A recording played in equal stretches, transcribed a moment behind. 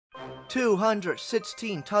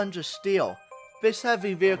216 tons of steel. This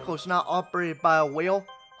heavy vehicle is not operated by a wheel,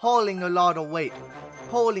 hauling a lot of weight,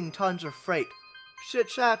 pulling tons of freight.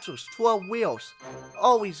 6 axles, 12 wheels,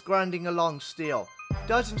 always grinding along steel.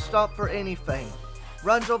 Doesn't stop for anything.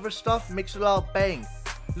 Runs over stuff, makes a loud bang.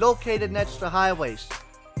 Located next to highways.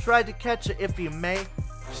 Try to catch it if you may.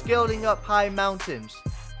 Scaling up high mountains.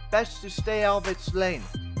 Best to stay out of its lane.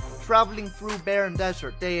 Traveling through barren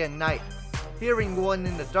desert day and night. Hearing one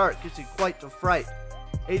in the dark gives you quite the fright.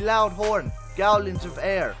 A loud horn, gallons of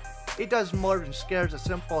air. It does more than scares a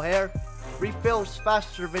simple hare. Refills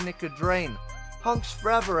faster than it could drain. Hunks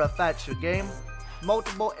forever if that's your game.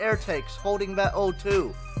 Multiple air takes holding that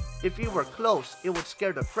O2. If you were close, it would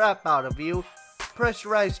scare the crap out of you.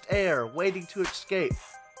 Pressurized air waiting to escape.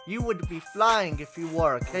 You would be flying if you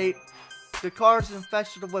wore a cape. The car's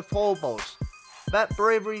infested with hobos. That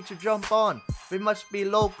bravery to jump on, they must be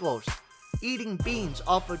locals. Eating beans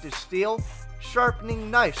off of the steel. Sharpening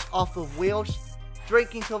knives off of wheels.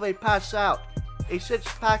 Drinking till they pass out. A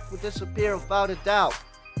 6-pack would disappear without a doubt.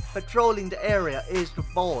 Patrolling the area is the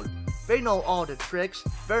bold. They know all the tricks,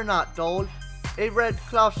 they're not dull. A red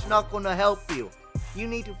cloth's not gonna help you. You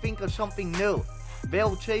need to think of something new.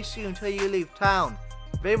 They'll chase you until you leave town.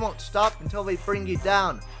 They won't stop until they bring you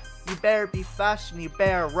down. You better be fast and you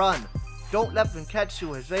better run. Don't let them catch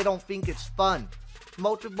you as they don't think it's fun.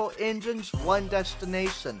 Multiple engines, one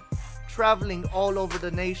destination. Traveling all over the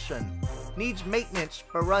nation. Needs maintenance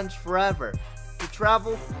but runs forever. To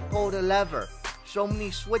travel, pull the lever. So many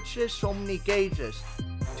switches, so many gauges.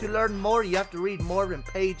 To learn more, you have to read more than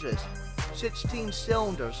pages. 16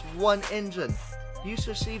 cylinders, 1 engine. Used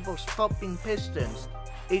to see those pumping pistons.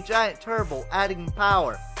 A giant turbo adding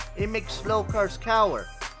power. It makes slow cars cower.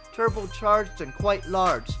 Turbocharged and quite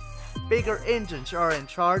large. Bigger engines are in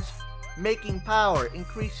charge. Making power,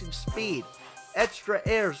 increasing speed. Extra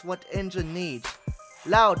air's what the engine needs.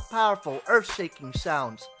 Loud, powerful, earth-shaking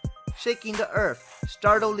sounds. Shaking the earth,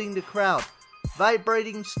 startling the crowd.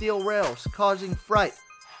 Vibrating steel rails, causing fright.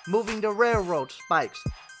 Moving the railroad spikes.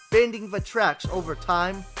 Bending the tracks over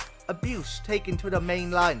time. Abuse taken to the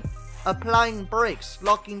main line. Applying brakes,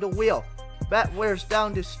 locking the wheel. That wears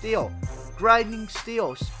down the steel. Grinding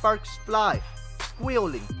steel, sparks fly.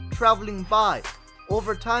 Squealing, traveling by.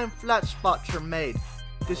 Over time, flat spots are made.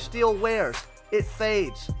 The steel wears, it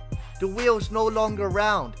fades. The wheel's no longer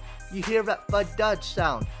round. You hear that thud-dud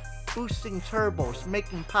sound. Boosting turbos,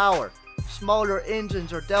 making power. Smaller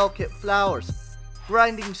engines are delicate flowers.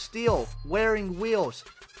 Grinding steel, wearing wheels.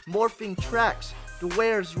 Morphing tracks, the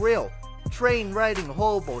wear's real. Train riding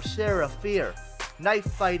hobos share a fear. Knife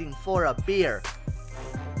fighting for a beer.